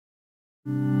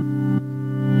Welcome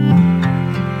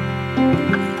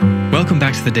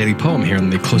back to the Daily Poem here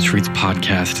on the Close Reads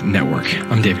Podcast Network.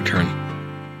 I'm David Kern.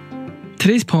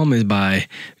 Today's poem is by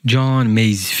John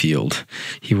Masefield.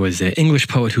 He was an English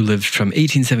poet who lived from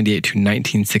 1878 to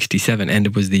 1967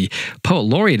 and was the Poet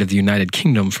Laureate of the United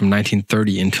Kingdom from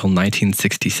 1930 until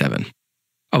 1967.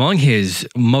 Among his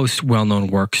most well-known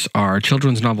works are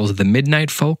children's novels The Midnight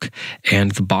Folk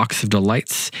and The Box of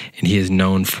Delights, and he is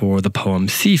known for the poem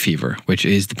Sea Fever, which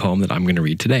is the poem that I'm going to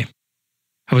read today.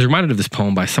 I was reminded of this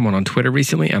poem by someone on Twitter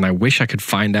recently, and I wish I could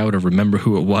find out or remember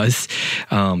who it was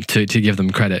to give them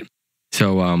credit.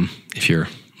 So if you're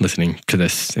listening to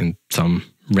this in some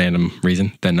random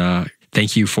reason, then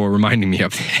thank you for reminding me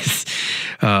of this.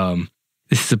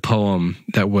 This is a poem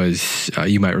that was,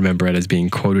 you might remember it as being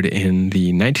quoted in the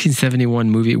 1971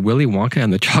 movie Willy Wonka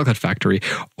and the Chocolate Factory,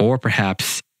 or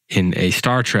perhaps in a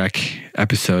Star Trek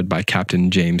episode by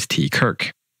Captain James T.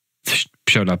 Kirk. It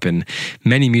showed up in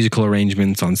many musical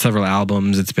arrangements on several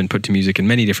albums. It's been put to music in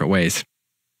many different ways.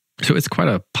 So it's quite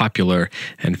a popular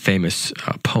and famous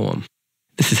poem.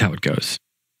 This is how it goes.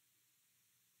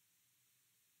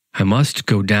 I must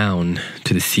go down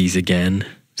to the seas again,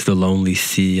 to the lonely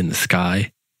sea and the sky,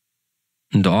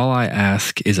 and all I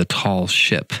ask is a tall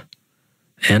ship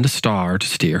and a star to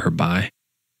steer her by.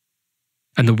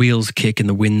 And the wheels kick and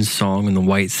the wind's song and the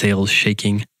white sails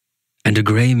shaking, and a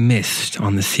gray mist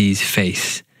on the sea's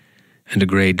face, and a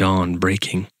gray dawn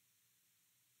breaking.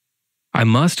 I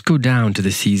must go down to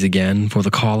the seas again, for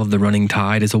the call of the running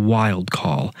tide is a wild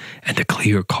call and a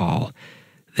clear call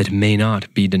that may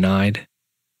not be denied.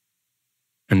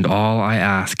 And all I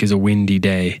ask is a windy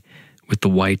day, with the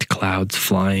white clouds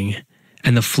flying,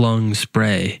 and the flung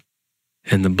spray,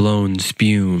 and the blown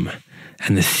spume,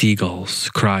 and the seagulls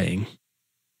crying.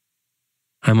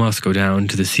 I must go down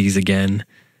to the seas again,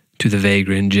 to the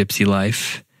vagrant gypsy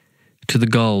life, to the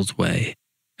gull's way,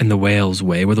 and the whale's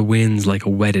way, where the wind's like a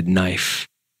whetted knife.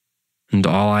 And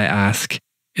all I ask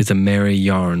is a merry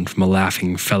yarn from a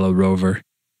laughing fellow rover,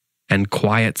 and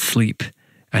quiet sleep,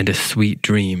 and a sweet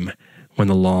dream when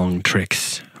the long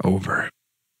trick's over.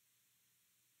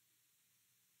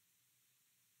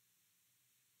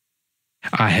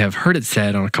 I have heard it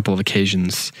said on a couple of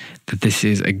occasions that this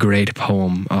is a great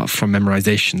poem for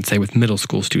memorization, say with middle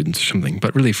school students or something,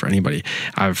 but really for anybody.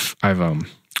 I've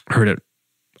heard it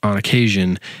on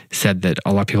occasion said that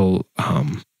a lot of people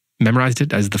memorized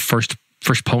it as the first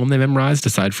poem they memorized,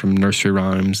 aside from nursery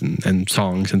rhymes and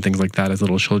songs and things like that as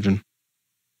little children.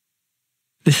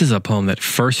 This is a poem that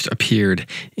first appeared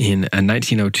in a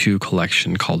 1902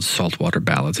 collection called Saltwater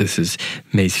Ballads. This is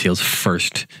Masefield's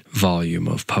first volume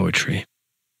of poetry.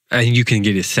 And you can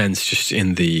get a sense just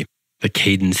in the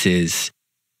cadences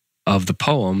of the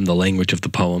poem, the language of the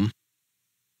poem,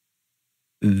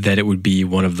 that it would be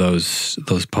one of those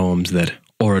poems that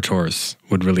orators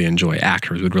would really enjoy,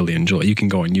 actors would really enjoy. You can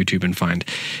go on YouTube and find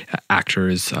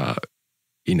actors, and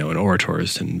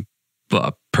orators and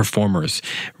performers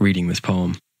reading this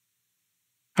poem.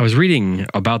 I was reading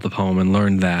about the poem and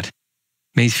learned that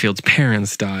Masefield's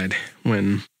parents died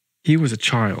when he was a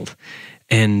child.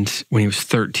 And when he was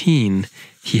 13,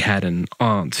 he had an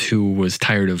aunt who was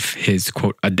tired of his,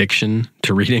 quote, addiction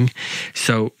to reading.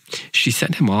 So she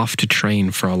sent him off to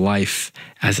train for a life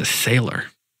as a sailor.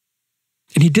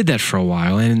 And he did that for a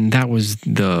while, and that was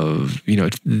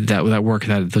that work,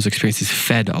 those experiences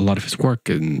fed a lot of his work,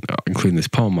 including this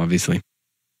poem, obviously.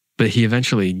 But he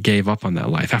eventually gave up on that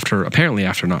life after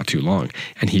not too long,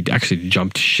 and he actually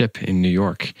jumped ship in New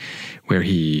York, where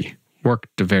he worked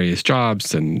various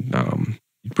jobs and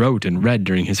wrote and read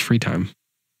during his free time.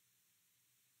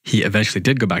 He eventually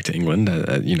did go back to England,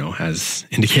 as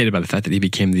indicated by the fact that he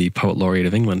became the Poet Laureate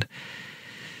of England.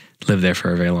 Lived there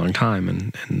for a very long time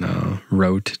and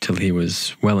wrote till he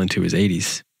was well into his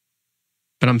 80s.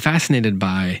 But I'm fascinated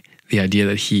by the idea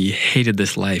that he hated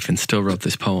this life and still wrote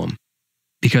this poem,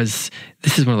 because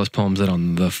this is one of those poems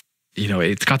that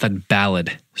it's got that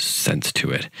ballad sense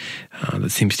to it that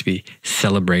seems to be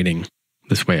celebrating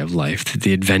this way of life,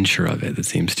 the adventure of it.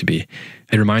 It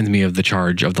reminds me of the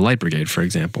charge of the Light Brigade, for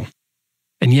example.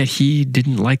 And yet he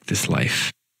didn't like this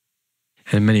life.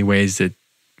 And in many ways, it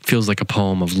feels like a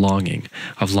poem of longing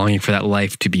for that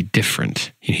life to be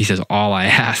different. He says, all I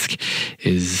ask,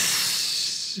 and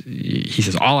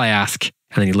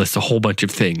then he lists a whole bunch of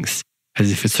things,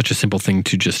 as if it's such a simple thing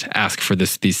to just ask for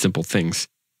these simple things.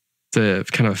 It's a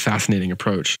kind of a fascinating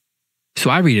approach.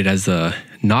 So I read it as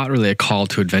not really a call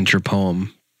to adventure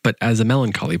poem, but as a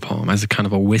melancholy poem, as a kind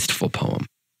of a wistful poem.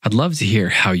 I'd love to hear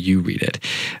how you read it.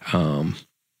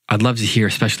 I'd love to hear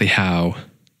especially how,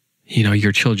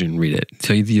 your children read it.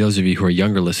 So those of you who are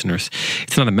younger listeners,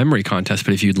 it's not a memory contest,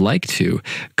 but if you'd like to,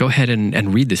 go ahead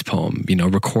and read this poem.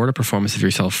 Record a performance of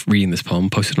yourself reading this poem,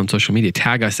 post it on social media,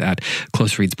 tag us at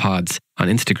Close Reads Pods on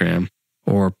Instagram,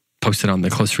 or post it on the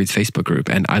Close Reads Facebook group.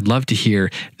 And I'd love to hear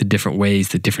the different ways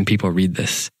that different people read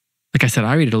this. Like I said,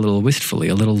 I read it a little wistfully,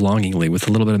 a little longingly, with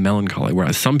a little bit of melancholy,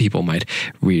 whereas some people might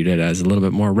read it as a little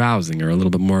bit more rousing or a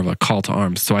little bit more of a call to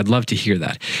arms. So I'd love to hear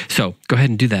that. So go ahead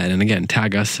and do that. And again,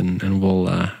 tag us and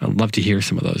I'd love to hear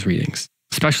some of those readings,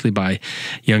 especially by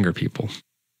younger people.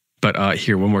 But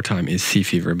here, one more time, is Sea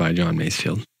Fever by John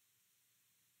Masefield.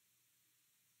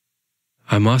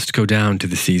 I must go down to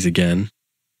the seas again,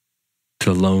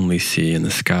 to the lonely sea in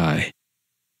the sky.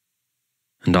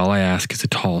 And all I ask is a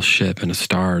tall ship and a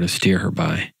star to steer her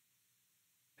by.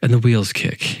 And the wheels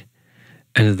kick,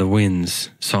 and the wind's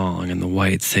song and the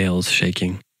white sails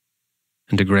shaking,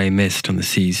 and a gray mist on the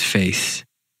sea's face,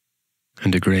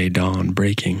 and a gray dawn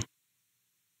breaking.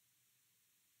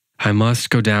 I must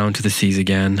go down to the seas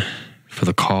again, for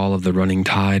the call of the running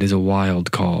tide is a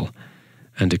wild call,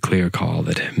 and a clear call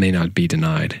that may not be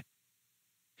denied.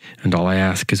 And all I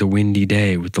ask is a windy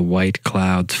day with the white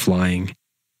clouds flying,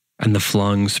 and the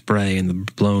flung spray and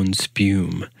the blown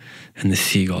spume, and the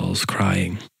seagulls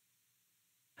crying.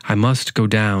 I must go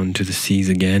down to the seas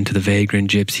again, to the vagrant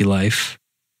gypsy life,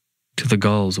 to the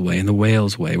gulls' way and the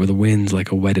whales' way, where the wind's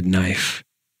like a whetted knife.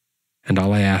 And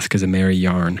all I ask is a merry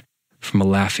yarn from a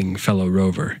laughing fellow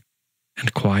rover,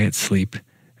 and quiet sleep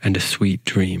and a sweet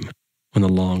dream when the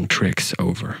long trick's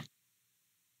over.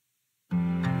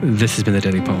 This has been the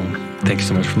Daily Poem. Thanks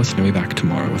so much for listening. We'll be back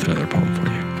tomorrow with another poem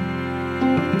for you.